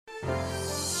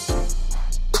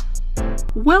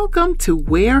Welcome to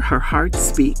Where Her Heart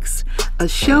Speaks, a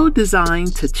show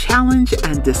designed to challenge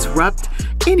and disrupt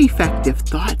ineffective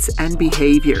thoughts and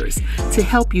behaviors to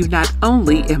help you not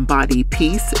only embody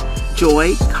peace,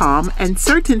 joy, calm, and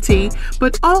certainty,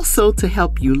 but also to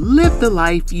help you live the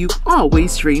life you've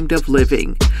always dreamed of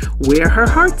living. Where Her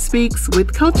Heart Speaks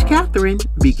with Coach Catherine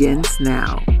begins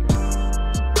now.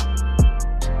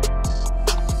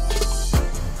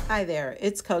 Hi there,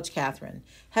 it's Coach Catherine.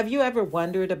 Have you ever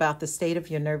wondered about the state of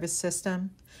your nervous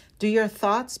system? Do your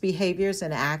thoughts, behaviors,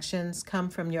 and actions come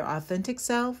from your authentic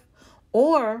self,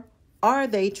 or are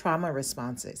they trauma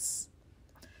responses?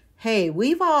 Hey,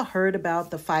 we've all heard about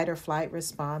the fight or flight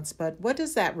response, but what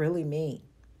does that really mean?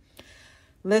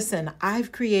 Listen,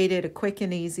 I've created a quick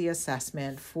and easy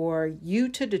assessment for you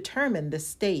to determine the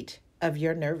state of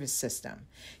your nervous system.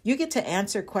 You get to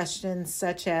answer questions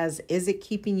such as, is it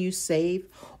keeping you safe,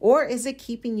 or is it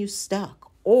keeping you stuck,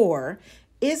 or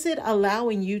is it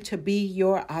allowing you to be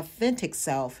your authentic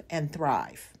self and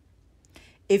thrive?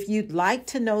 If you'd like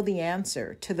to know the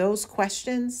answer to those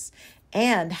questions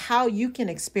and how you can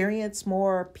experience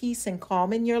more peace and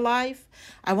calm in your life,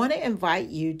 I want to invite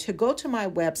you to go to my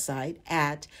website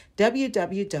at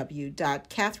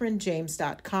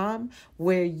www.catherinejames.com,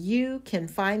 where you can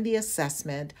find the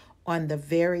assessment on the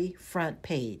very front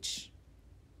page.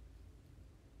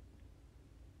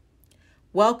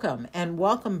 Welcome and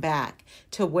welcome back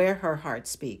to Where Her Heart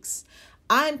Speaks.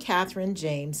 I'm Catherine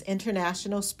James,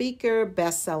 international speaker,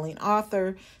 best-selling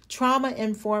author,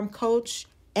 trauma-informed coach,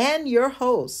 and your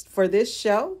host for this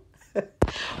show,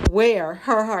 Where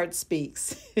Her Heart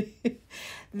Speaks.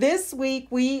 This week,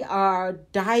 we are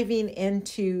diving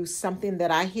into something that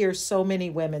I hear so many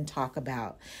women talk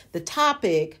about. The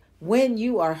topic, when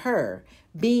you are her,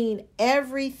 being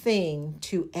everything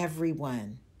to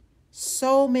everyone.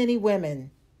 So many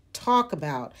women talk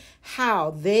about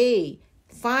how they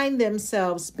find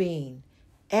themselves being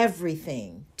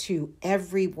everything to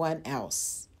everyone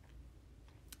else.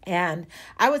 And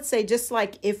I would say, just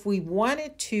like if we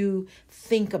wanted to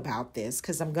think about this,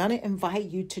 because I'm going to invite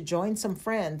you to join some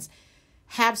friends,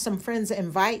 have some friends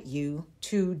invite you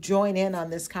to join in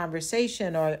on this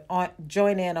conversation or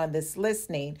join in on this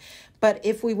listening. But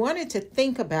if we wanted to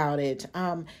think about it,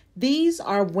 these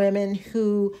are women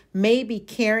who may be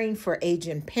caring for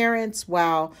aging parents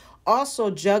while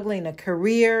also juggling a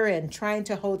career and trying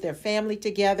to hold their family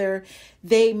together.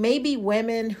 They may be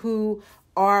women who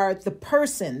are the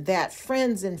person that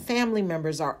friends and family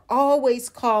members are always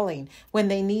calling when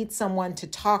they need someone to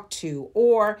talk to,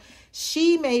 or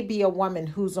she may be a woman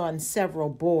who's on several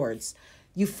boards.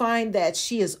 You find that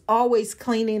she is always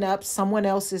cleaning up someone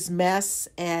else's mess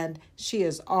and she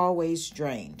is always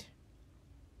drained.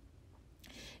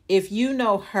 If you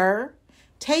know her,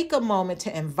 take a moment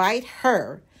to invite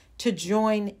her to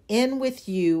join in with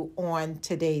you on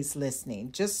today's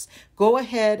listening. Just go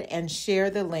ahead and share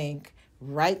the link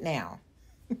right now.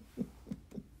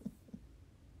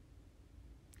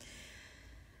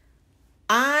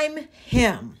 I'm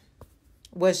him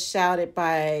was shouted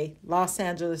by Los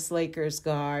Angeles Lakers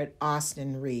guard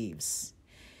Austin Reaves.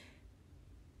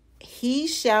 He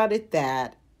shouted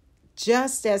that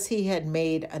just as he had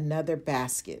made another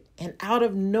basket. And out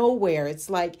of nowhere,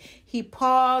 it's like he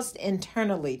paused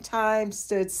internally. Time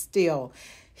stood still.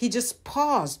 He just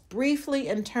paused briefly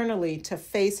internally to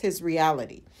face his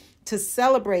reality, to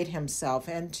celebrate himself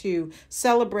and to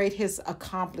celebrate his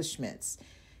accomplishments.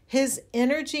 His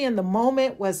energy in the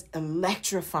moment was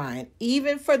electrifying,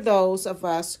 even for those of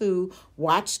us who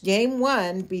watched Game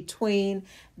 1 between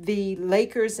the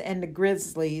Lakers and the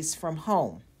Grizzlies from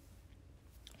home.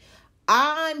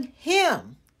 I'm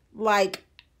him. Like,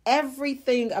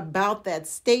 everything about that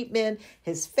statement,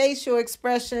 his facial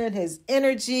expression, his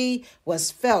energy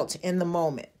was felt in the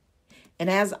moment. And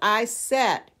as I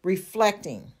sat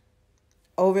reflecting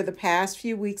over the past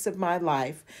few weeks of my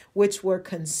life, which were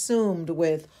consumed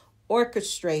with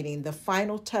orchestrating the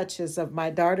final touches of my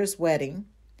daughter's wedding,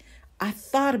 I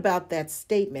thought about that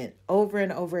statement over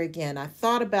and over again. I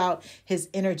thought about his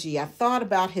energy. I thought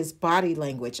about his body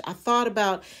language. I thought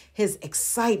about his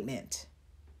excitement.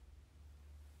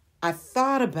 I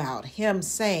thought about him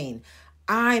saying,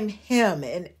 I'm him,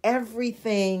 and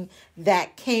everything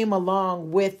that came along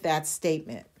with that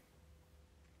statement.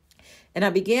 And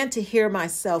I began to hear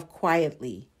myself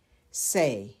quietly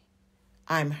say,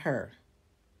 I'm her.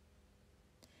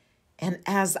 And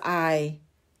as I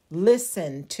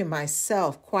listened to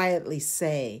myself quietly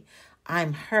say,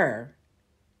 I'm her,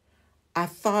 I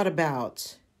thought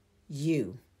about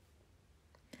you.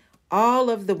 All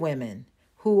of the women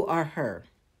who are her.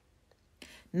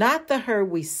 Not the her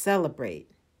we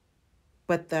celebrate,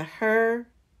 but the her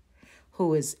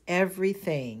who is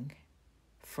everything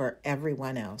for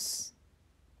everyone else.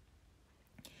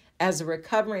 As a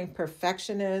recovering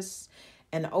perfectionist,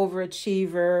 an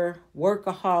overachiever,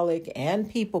 workaholic, and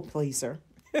people pleaser,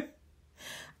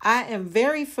 I am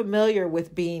very familiar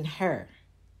with being her.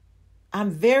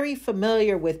 I'm very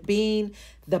familiar with being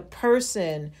the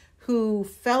person who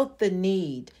felt the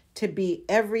need to be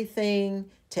everything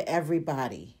to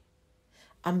everybody.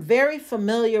 I'm very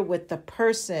familiar with the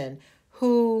person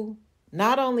who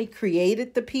not only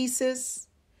created the pieces,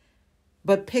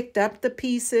 but picked up the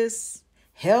pieces,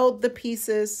 held the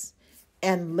pieces,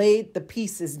 and laid the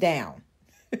pieces down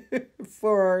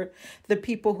for the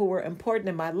people who were important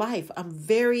in my life. I'm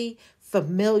very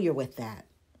familiar with that.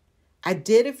 I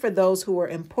did it for those who were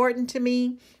important to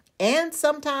me, and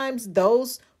sometimes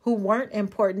those who weren't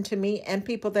important to me and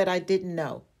people that I didn't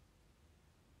know.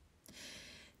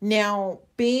 Now,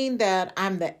 being that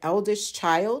I'm the eldest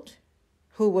child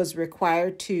who was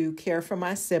required to care for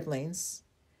my siblings,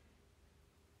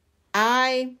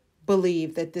 I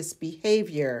believe that this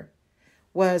behavior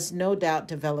was no doubt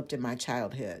developed in my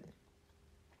childhood.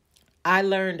 I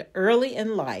learned early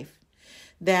in life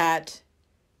that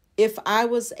if I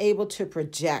was able to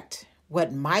project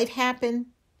what might happen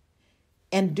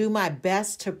and do my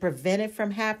best to prevent it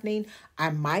from happening, I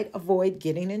might avoid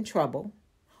getting in trouble,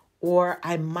 or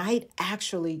I might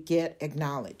actually get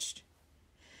acknowledged.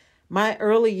 My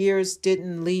early years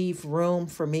didn't leave room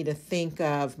for me to think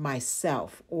of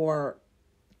myself or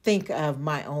think of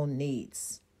my own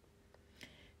needs.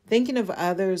 Thinking of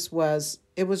others was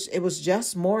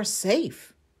just more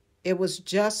safe. It was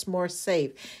just more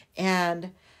safe.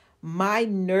 And my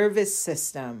nervous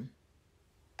system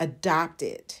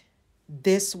adopted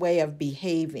this way of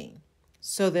behaving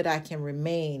so that I can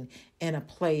remain in a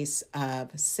place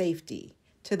of safety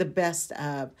to the best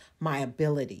of my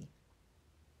ability.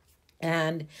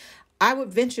 And I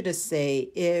would venture to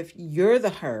say, if you're the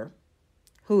her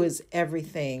who is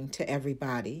everything to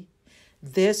everybody,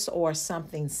 this or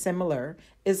something similar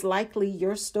is likely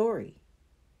your story.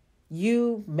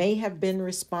 You may have been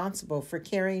responsible for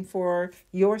caring for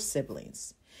your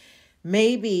siblings.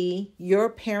 Maybe your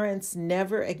parents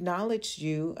never acknowledged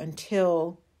you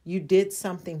until you did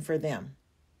something for them.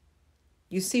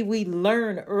 You see, we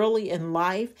learn early in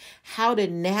life how to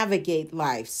navigate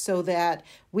life so that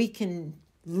we can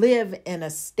live in a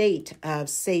state of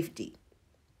safety.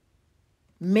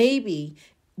 Maybe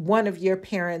one of your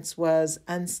parents was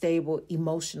unstable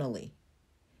emotionally,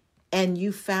 and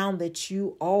you found that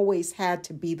you always had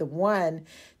to be the one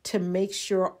to make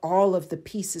sure all of the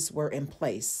pieces were in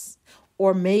place.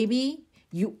 Or maybe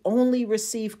you only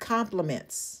received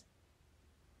compliments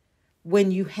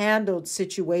when you handled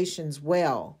situations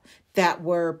well that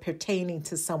were pertaining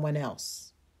to someone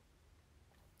else.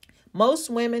 Most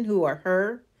women who are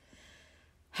her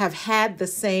have had the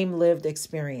same lived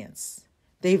experience.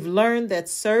 They've learned that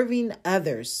serving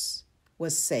others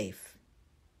was safe.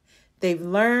 They've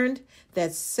learned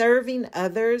that serving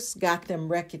others got them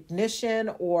recognition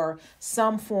or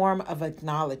some form of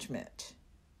acknowledgement.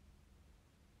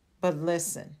 But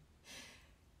listen,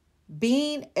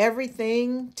 being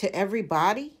everything to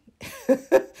everybody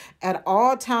at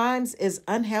all times is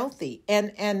unhealthy.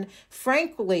 And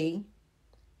frankly,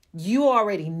 you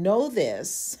already know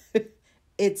this.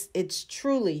 It's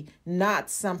truly not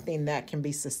something that can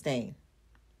be sustained.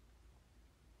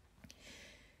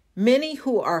 Many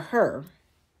who are her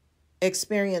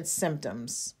experience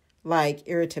symptoms like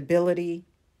irritability,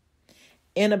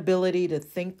 inability to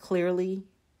think clearly,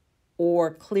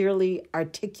 or clearly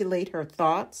articulate her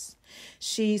thoughts.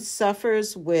 She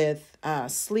suffers with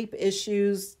sleep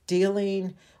issues,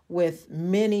 dealing with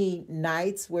many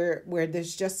nights where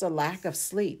there's just a lack of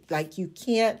sleep. Like you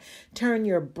can't turn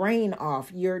your brain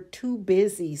off. You're too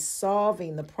busy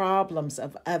solving the problems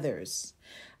of others.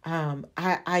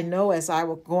 I know as I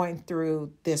was going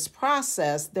through this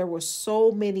process, there were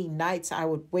so many nights I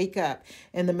would wake up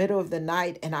in the middle of the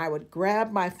night and I would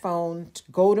grab my phone, to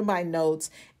go to my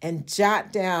notes and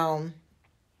jot down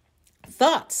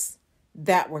thoughts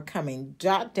that were coming,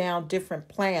 jot down different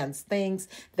plans, things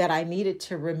that I needed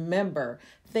to remember,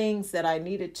 things that I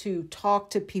needed to talk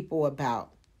to people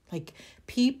about. Like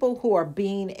people who are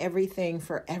being everything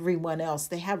for everyone else,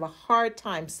 they have a hard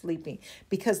time sleeping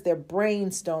because their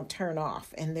brains don't turn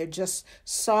off and they're just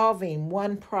solving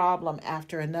one problem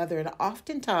after another. And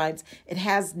oftentimes it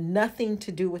has nothing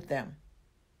to do with them.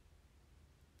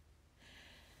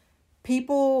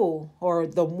 People, or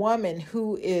the woman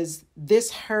who is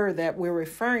this her that we're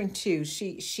referring to,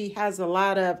 she has a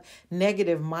lot of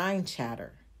negative mind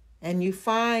chatter. And you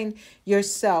find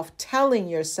yourself telling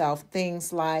yourself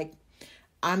things like,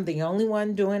 I'm the only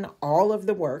one doing all of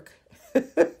the work.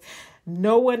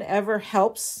 No one ever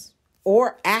helps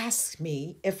or asks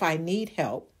me if I need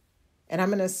help. And I'm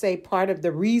going to say part of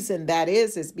the reason that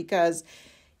is because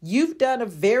you've done a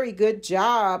very good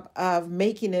job of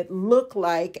making it look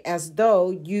like as though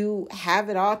you have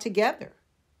it all together,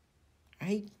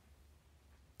 right?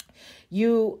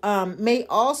 You may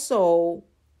also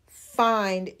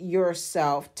find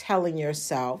yourself telling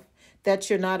yourself that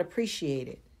you're not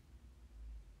appreciated.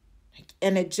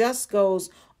 And it just goes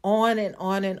on and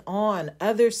on and on.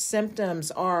 Other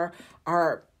symptoms are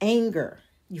anger.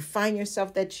 You find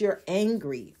yourself that you're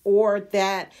angry or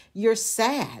that you're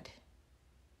sad.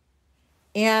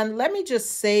 And let me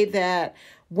just say that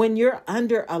when you're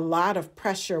under a lot of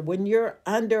pressure, when you're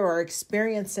under or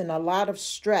experiencing a lot of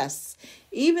stress,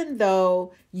 even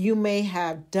though you may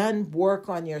have done work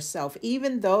on yourself,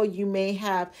 even though you may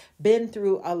have been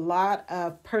through a lot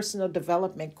of personal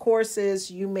development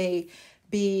courses, you may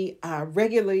be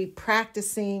regularly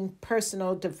practicing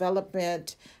personal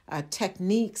development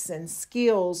techniques and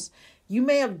skills. You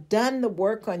may have done the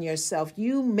work on yourself.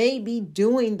 You may be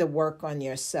doing the work on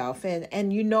yourself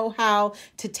and you know how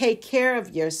to take care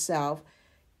of yourself.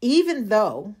 Even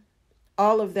though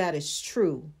all of that is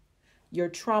true, your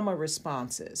trauma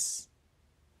responses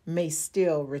may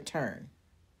still return.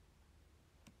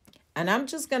 And I'm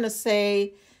just going to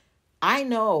say, I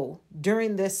know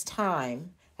during this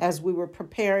time, as we were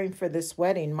preparing for this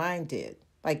wedding, mine did.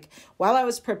 Like while I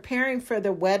was preparing for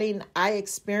the wedding, I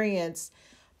experienced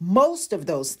most of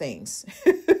those things.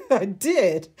 I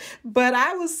did. But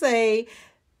I will say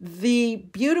the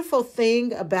beautiful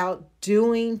thing about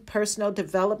doing personal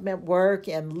development work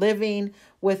and living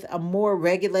with a more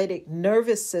regulated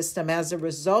nervous system as a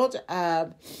result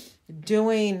of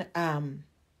doing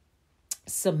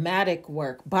somatic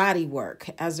work, body work,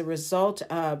 as a result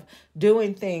of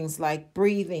doing things like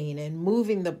breathing and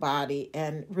moving the body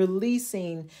and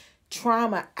releasing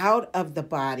trauma out of the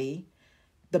body.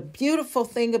 The beautiful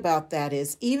thing about that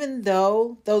is even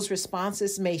though those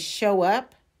responses may show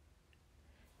up,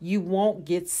 you won't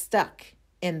get stuck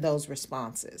in those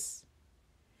responses.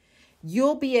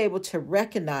 You'll be able to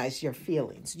recognize your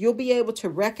feelings. You'll be able to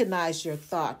recognize your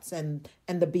thoughts and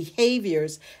the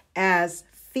behaviors as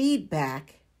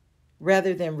feedback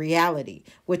rather than reality,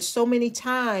 which so many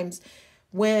times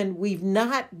when we've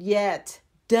not yet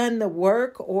done the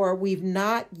work or we've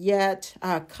not yet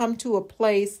come to a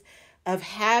place of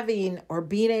having or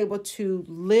being able to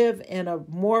live in a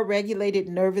more regulated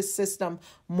nervous system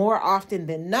more often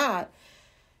than not,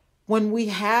 when we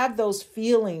have those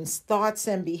feelings, thoughts,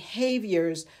 and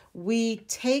behaviors, we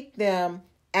take them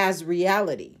as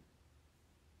reality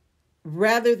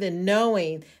rather than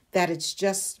knowing that it's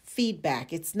just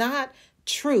feedback. It's not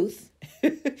truth.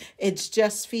 It's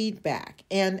just feedback.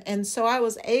 And so I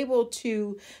was able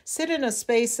to sit in a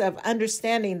space of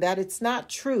understanding that it's not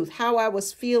truth. How I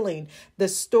was feeling, the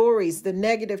stories, the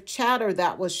negative chatter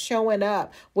that was showing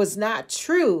up was not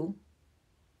true,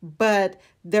 but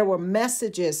there were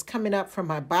messages coming up from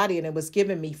my body and it was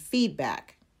giving me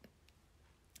feedback.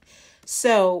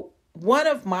 So one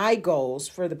of my goals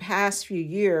for the past few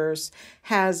years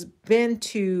has been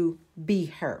to be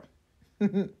her.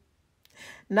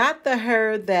 Not the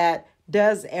her that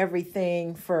does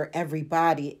everything for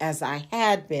everybody as I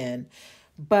had been,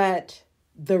 but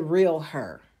the real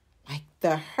her. Like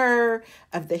the her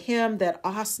of the hymn that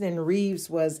Austin Reaves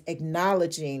was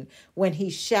acknowledging when he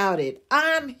shouted,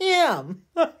 "I'm him."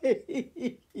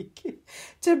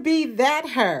 To be that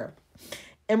her.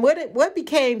 And what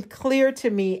became clear to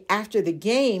me after the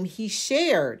game, he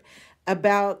shared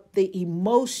about the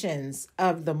emotions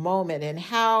of the moment and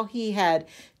how he had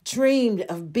dreamed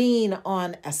of being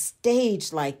on a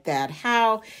stage like that,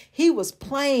 how he was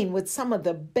playing with some of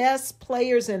the best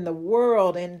players in the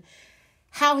world and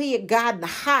how he had gotten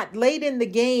hot late in the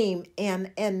game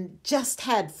and just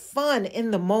had fun in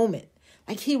the moment.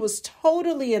 Like he was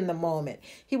totally in the moment.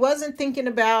 He wasn't thinking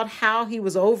about how he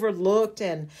was overlooked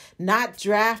and not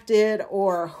drafted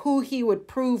or who he would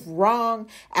prove wrong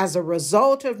as a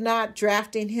result of not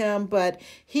drafting him, but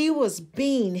he was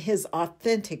being his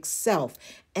authentic self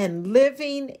and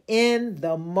living in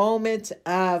the moment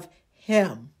of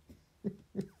him.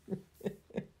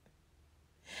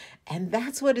 And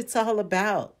that's what it's all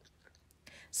about.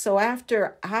 So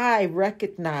after I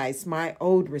recognized my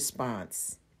old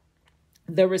response,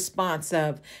 the response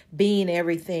of being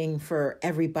everything for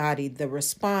everybody, the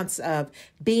response of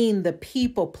being the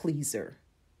people pleaser.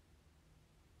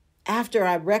 After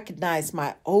I recognized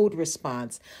my old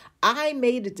response, I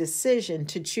made a decision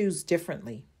to choose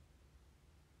differently.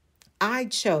 I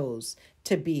chose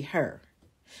to be her.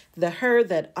 the her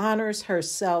that honors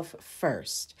herself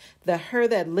first, the her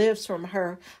that lives from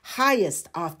her highest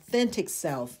authentic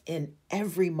self in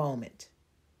every moment.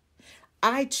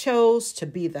 I chose to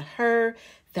be the her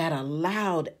that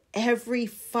allowed every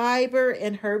fiber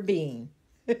in her being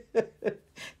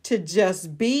to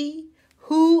just be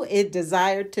who it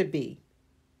desired to be.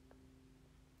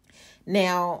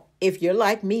 Now, if you're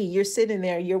like me, you're sitting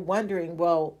there, you're wondering,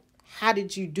 well, how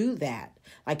did you do that?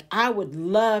 Like, I would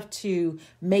love to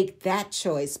make that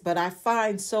choice, but I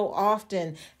find so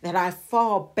often that I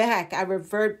fall back. I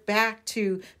revert back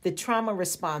to the trauma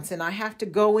response, and I have to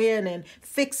go in and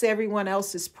fix everyone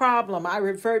else's problem. I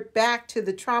revert back to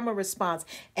the trauma response,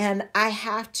 and I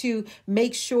have to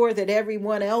make sure that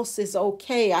everyone else is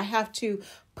okay. I have to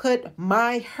put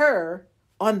her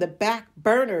on the back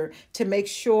burner to make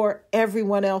sure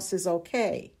everyone else is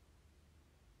okay.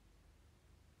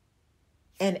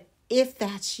 And if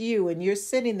that's you and you're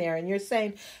sitting there and you're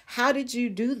saying, how did you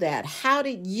do that? How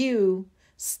did you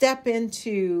step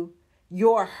into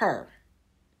your her?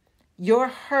 Your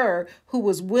her who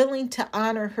was willing to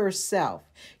honor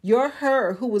herself. Your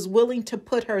her who was willing to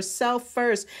put herself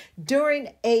first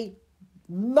during a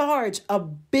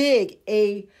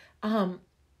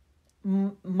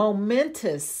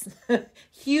momentous,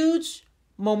 huge,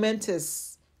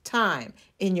 momentous time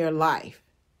in your life.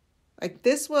 Like,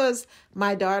 this was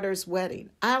my daughter's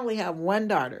wedding. I only have one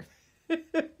daughter.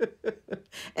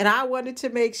 And I wanted to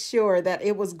make sure that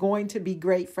it was going to be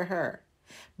great for her.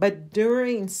 But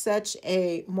during such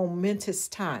a momentous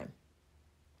time,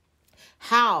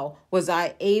 how was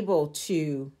I able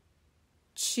to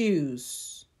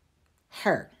choose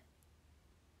her?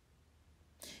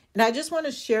 And I just want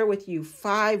to share with you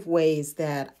 5 ways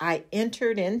that I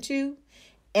entered into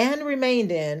and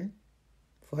remained in,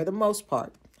 for the most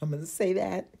part. I'm going to say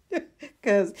that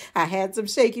because I had some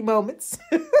shaky moments,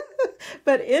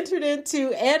 but entered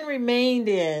into and remained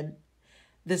in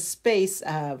the space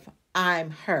of I'm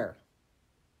her.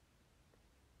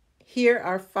 Here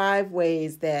are 5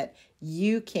 ways that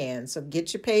you can. So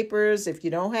get your papers. If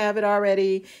you don't have it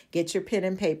already, get your pen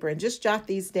and paper and just jot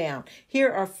these down.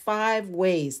 Here are 5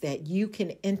 ways that you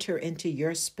can enter into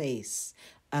your space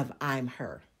of I'm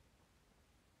her.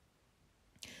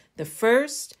 The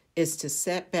first is to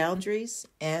set boundaries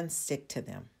and stick to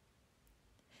them.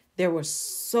 There were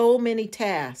so many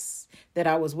tasks that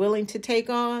I was willing to take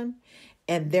on,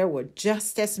 and there were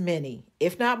just as many,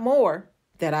 if not more,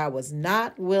 that I was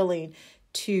not willing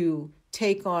to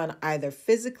take on either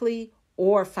physically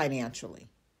or financially.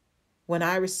 When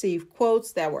I received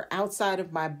quotes that were outside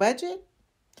of my budget,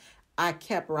 I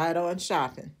kept right on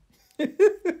shopping.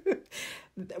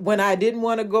 When I didn't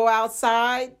want to go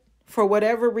outside for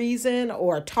whatever reason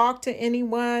or talk to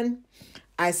anyone,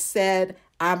 I said,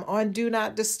 I'm on Do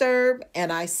Not Disturb,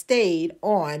 and I stayed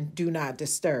on Do Not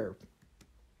Disturb.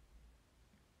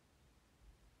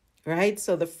 Right?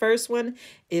 So the first one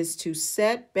is to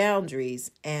set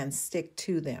boundaries and stick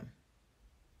to them.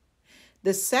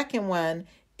 The second one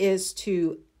is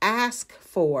to ask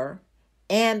for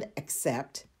and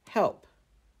accept help.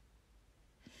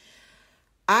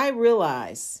 I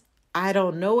realize I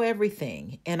don't know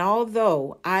everything. And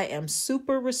although I am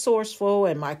super resourceful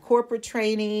and my corporate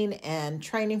training and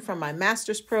training from my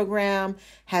master's program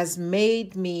has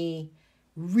made me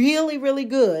really, really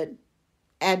good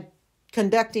at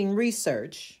conducting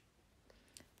research,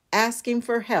 asking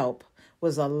for help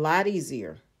was a lot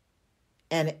easier.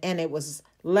 And it was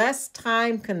less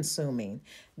time consuming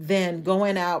than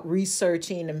going out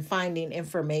researching and finding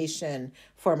information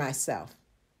for myself.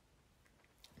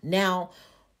 Now,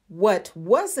 what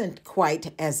wasn't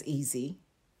quite as easy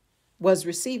was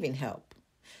receiving help.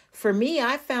 For me,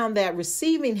 I found that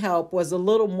receiving help was a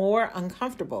little more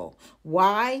uncomfortable.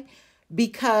 Why?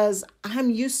 Because I'm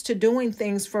used to doing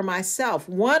things for myself.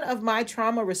 One of my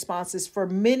trauma responses for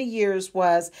many years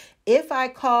was, if I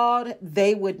called,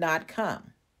 they would not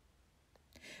come.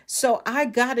 So I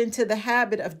got into the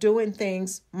habit of doing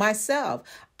things myself.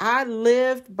 I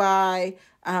lived by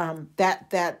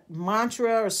that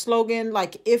mantra or slogan,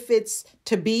 like, if it's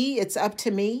to be, it's up to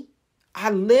me.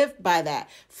 I lived by that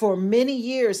for many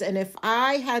years. And if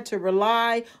I had to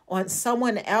rely on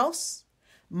someone else,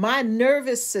 my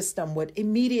nervous system would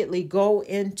immediately go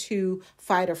into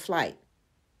fight or flight.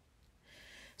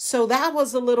 So that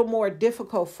was a little more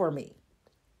difficult for me.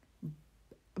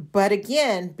 But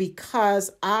again,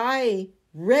 because I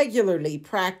regularly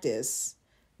practice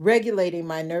regulating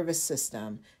my nervous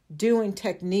system, doing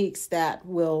techniques that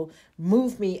will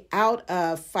move me out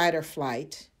of fight or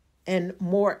flight and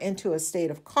more into a state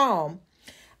of calm,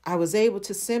 I was able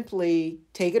to simply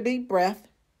take a deep breath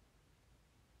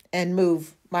and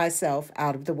move myself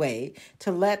out of the way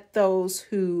to let those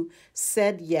who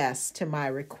said yes to my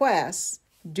requests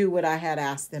do what I had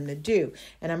asked them to do.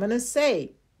 And I'm going to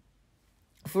say,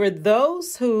 for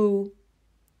those who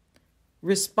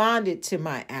responded to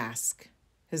my ask,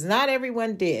 because not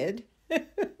everyone did,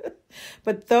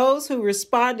 but those who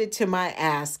responded to my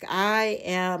ask, I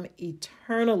am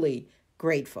eternally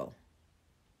grateful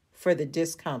for the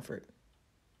discomfort.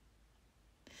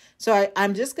 So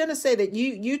I'm just going to say that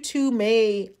you too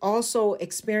may also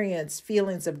experience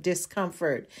feelings of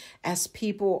discomfort as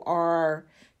people are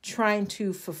trying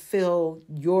to fulfill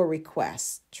your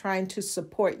requests, trying to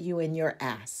support you in your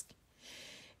ask.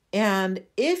 And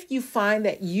if you find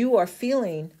that you are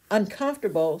feeling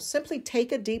uncomfortable, simply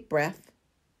take a deep breath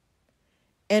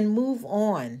and move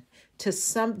on to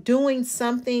doing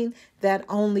something that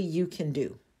only you can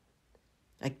do.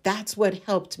 Like, that's what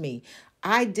helped me.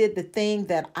 I did the thing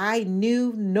that I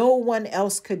knew no one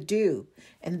else could do.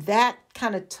 And that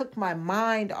kind of took my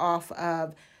mind off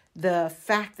of the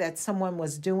fact that someone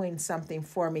was doing something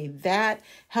for me. That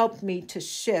helped me to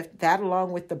shift, that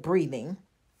along with the breathing,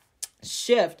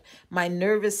 shift my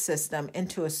nervous system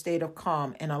into a state of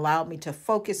calm and allowed me to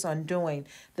focus on doing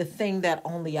the thing that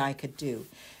only I could do.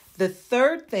 The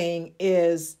third thing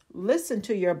is listen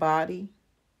to your body.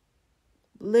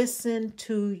 Listen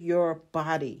to your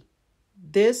body.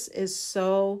 This is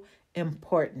so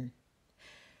important.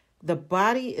 The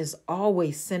body is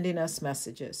always sending us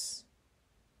messages.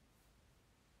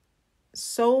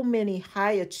 So many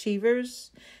high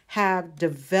achievers have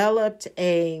developed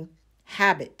a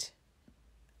habit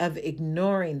of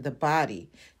ignoring the body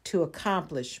to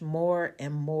accomplish more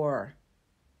and more.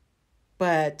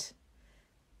 But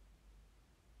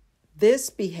this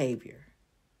behavior,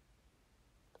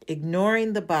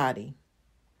 ignoring the body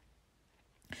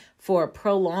for a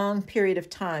prolonged period of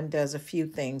time, does a few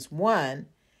things. One,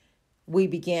 we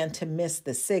began to miss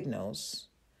the signals.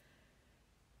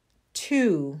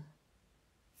 Two,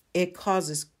 it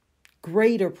causes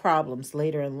greater problems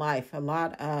later in life. A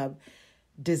lot of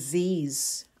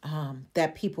disease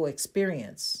that people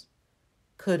experience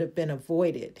could have been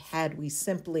avoided had we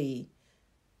simply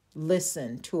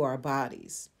listened to our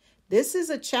bodies. This is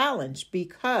a challenge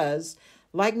because,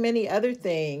 like many other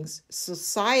things,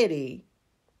 society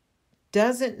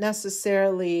doesn't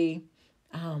necessarily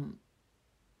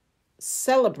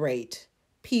celebrate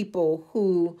people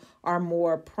who are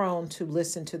more prone to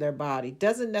listen to their body,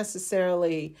 doesn't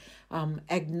necessarily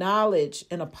acknowledge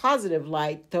in a positive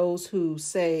light those who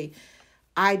say,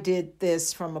 I did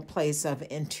this from a place of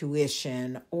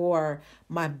intuition, or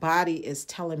my body is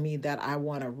telling me that I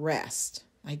want to rest.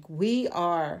 Like,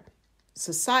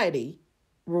 society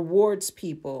rewards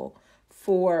people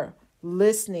for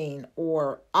listening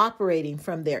or operating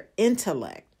from their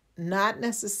intellect, not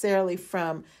necessarily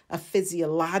from a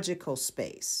physiological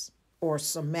space or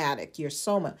somatic, your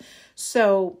soma.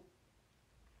 So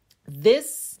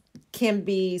this can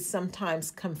be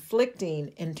sometimes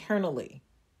conflicting internally.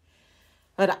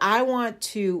 But I want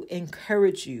to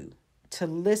encourage you to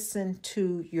listen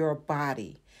to your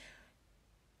body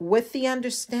with the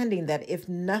understanding that if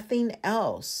nothing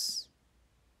else,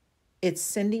 it's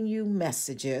sending you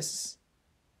messages.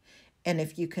 And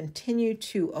if you continue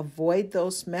to avoid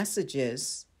those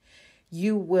messages,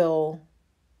 you will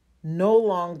no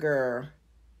longer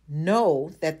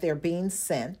know that they're being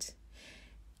sent,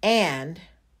 and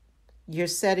you're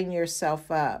setting yourself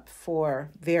up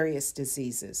for various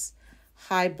diseases,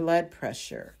 high blood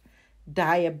pressure,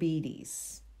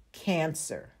 diabetes,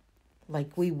 cancer.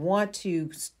 Like, we want to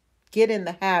get in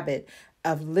the habit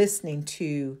of listening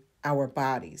to our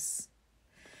bodies.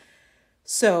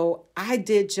 So I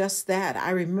did just that. I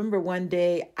remember one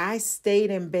day I stayed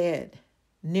in bed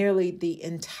nearly the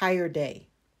entire day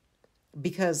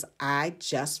because I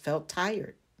just felt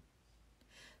tired.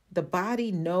 The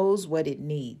body knows what it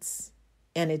needs,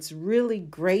 and it's really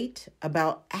great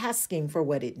about asking for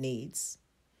what it needs.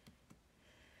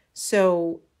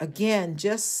 So again,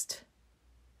 just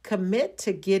commit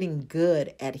to getting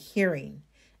good at hearing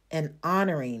and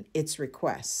honoring its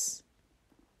requests.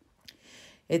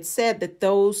 It's said that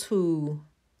those who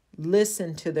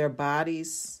listen to their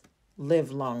bodies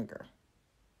live longer.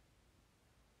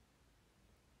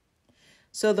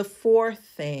 So the fourth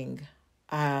thing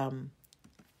I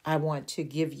want to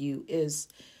give you is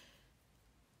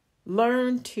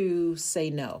learn to say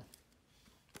no.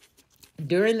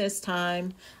 During this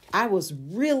time, I was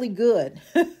really good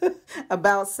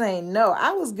about saying no.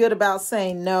 I was good about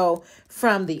saying no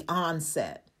from the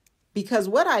onset. Because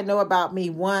what I know about me,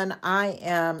 one, I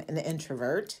am an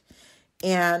introvert,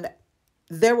 and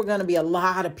there were going to be a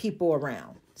lot of people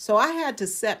around. So I had to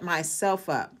set myself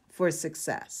up for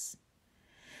success.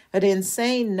 But in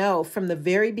saying no from the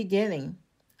very beginning,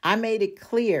 I made it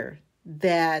clear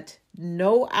that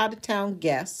no out-of-town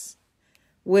guests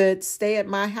would stay at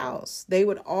my house. They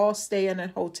would all stay in a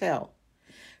hotel.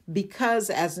 Because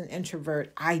as an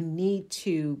introvert, I need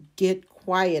to get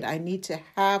quiet. I need to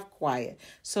have quiet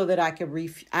so that I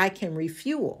can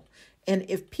refuel. And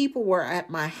if people were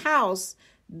at my house,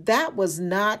 that was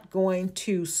not going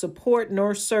to support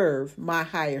nor serve my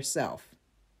higher self.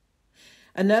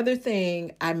 Another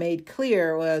thing I made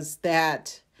clear was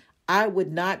that I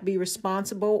would not be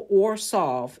responsible or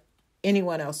solve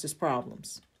anyone else's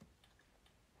problems.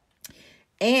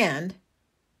 And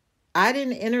I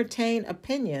didn't entertain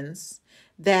opinions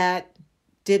that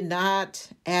did not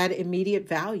add immediate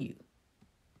value.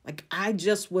 Like, I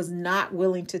just was not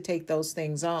willing to take those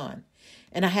things on.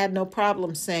 And I had no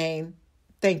problem saying,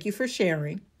 thank you for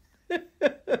sharing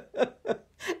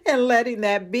and letting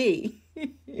that be.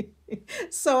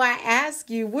 So I ask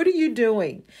you, what are you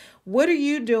doing? What are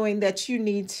you doing that you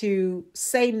need to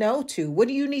say no to? What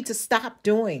do you need to stop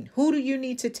doing? Who do you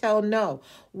need to tell no?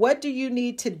 What do you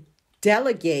need to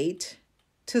delegate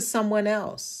to someone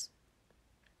else?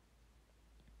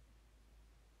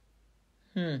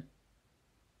 And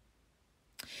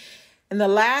the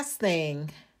last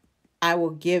thing I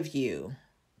will give you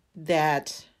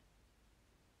that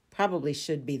probably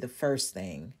should be the first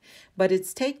thing, but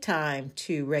it's take time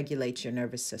to regulate your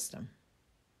nervous system.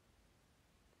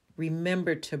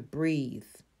 Remember to breathe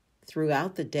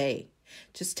throughout the day.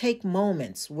 Just take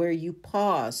moments where you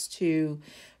pause to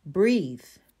breathe.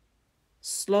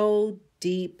 Slow,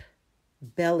 deep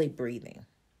belly breathing.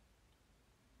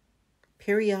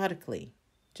 Periodically,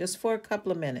 just for a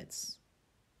couple of minutes.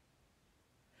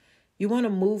 You want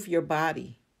to move your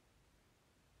body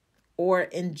or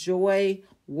enjoy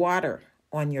water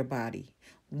on your body.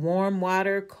 Warm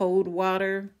water, cold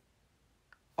water,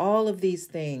 all of these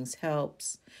things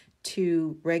helps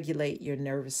to regulate your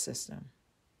nervous system.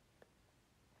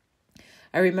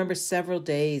 I remember several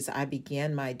days I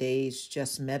began my days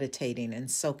just meditating and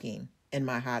soaking in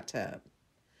my hot tub,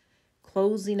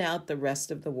 closing out the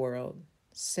rest of the world,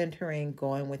 centering,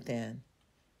 going within,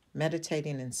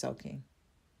 meditating and soaking,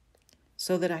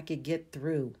 so that I could get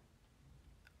through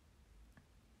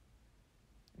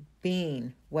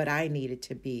being what I needed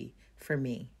to be for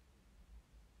me.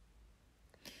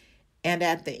 And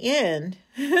at the end,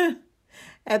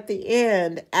 at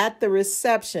the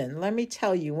reception, let me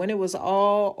tell you, when it was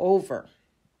all over,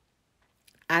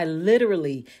 I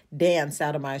literally danced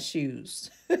out of my shoes.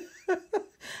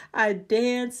 I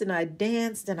danced and I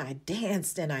danced and I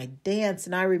danced and I danced.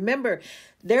 And I remember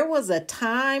there was a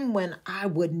time when I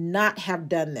would not have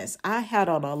done this. I had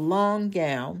on a long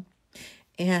gown,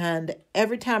 and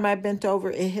every time I bent over,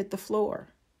 it hit the floor.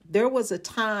 There was a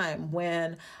time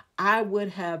when I would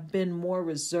have been more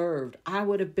reserved. I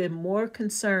would have been more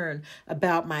concerned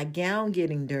about my gown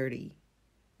getting dirty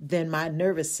than my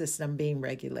nervous system being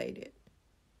regulated.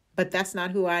 But that's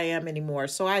not who I am anymore.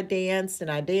 So I danced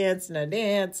and I danced and I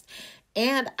danced,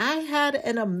 and I had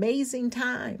an amazing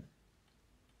time.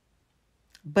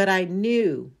 But I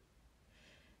knew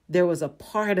there was a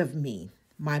part of me,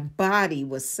 my body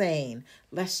was saying,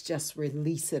 let's just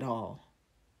release it all.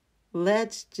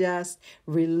 Let's just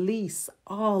release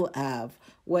all of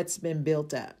what's been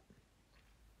built up.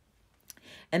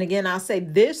 And again, I'll say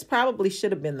this probably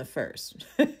should have been the first.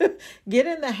 Get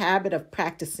in the habit of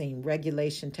practicing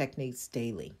regulation techniques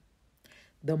daily.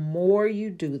 The more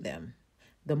you do them,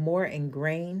 the more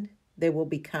ingrained they will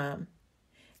become,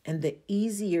 and the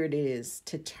easier it is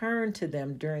to turn to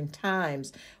them during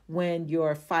times when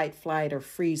your fight, flight, or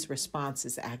freeze response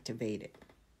is activated.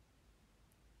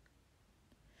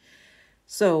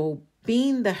 So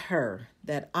being the her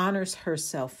that honors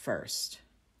herself first,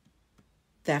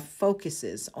 that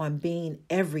focuses on being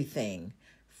everything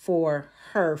for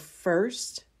her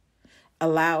first,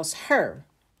 allows her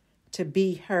to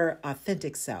be her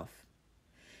authentic self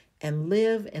and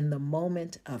live in the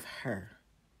moment of her.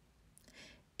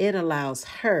 It allows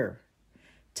her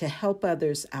to help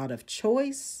others out of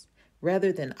choice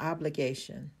rather than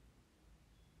obligation.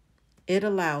 It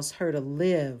allows her to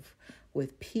live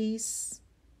with peace,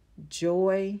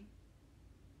 joy,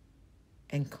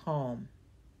 and calm.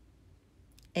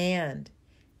 And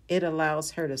it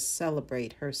allows her to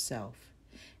celebrate herself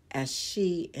as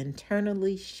she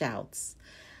internally shouts,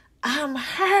 I'm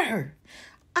her!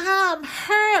 I'm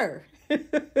her!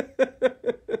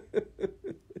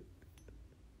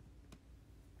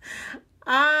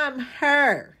 I'm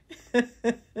her.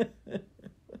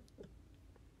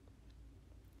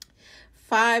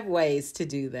 5 ways to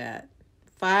do that.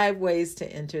 5 ways to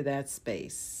enter that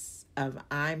space of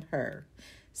I'm her.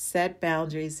 Set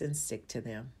boundaries and stick to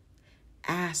them.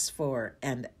 Ask for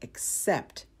and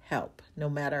accept help, no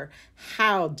matter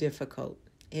how difficult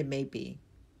it may be.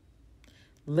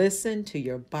 Listen to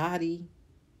your body.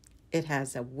 It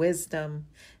has a wisdom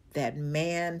that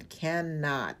man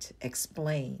cannot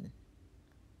explain.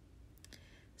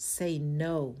 Say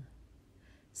no.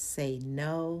 Say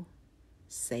no.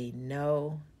 Say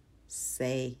no.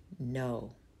 Say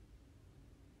no.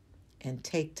 And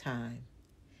take time.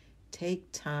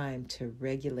 Take time to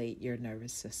regulate your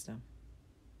nervous system.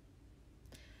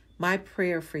 My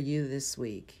prayer for you this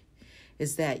week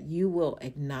is that you will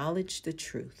acknowledge the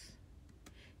truth.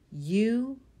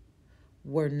 You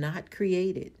were not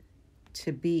created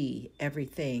to be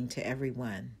everything to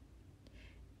everyone.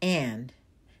 And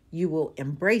you will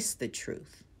embrace the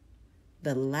truth.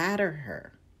 The latter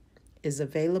her is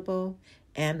available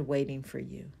and waiting for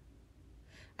you.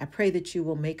 I pray that you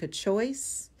will make a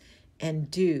choice and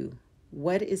do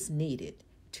what is needed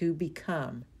to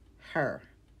become her.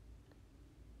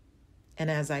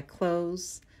 And as I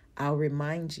close, I'll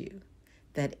remind you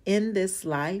that in this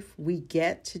life we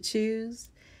get to choose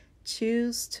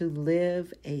to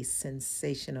live a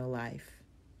sensational life.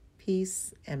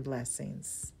 Peace and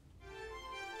blessings.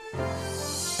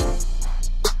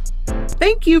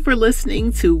 Thank you for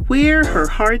listening to Where Her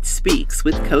Heart Speaks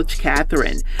with Coach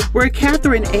Catherine, where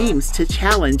Catherine aims to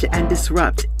challenge and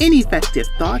disrupt ineffective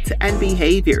thoughts and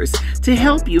behaviors to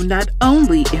help you not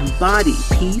only embody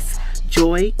peace,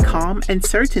 joy, calm, and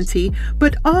certainty,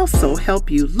 but also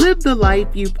help you live the life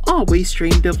you've always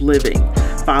dreamed of living.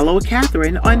 Follow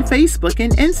Catherine on Facebook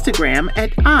and Instagram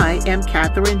at I Am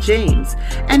Catherine James,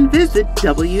 and visit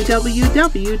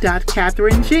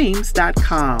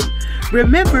www.catherinejames.com.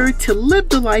 Remember, to live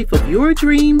the life of your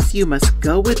dreams, you must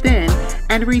go within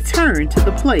and return to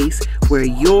the place where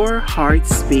your heart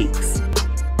speaks.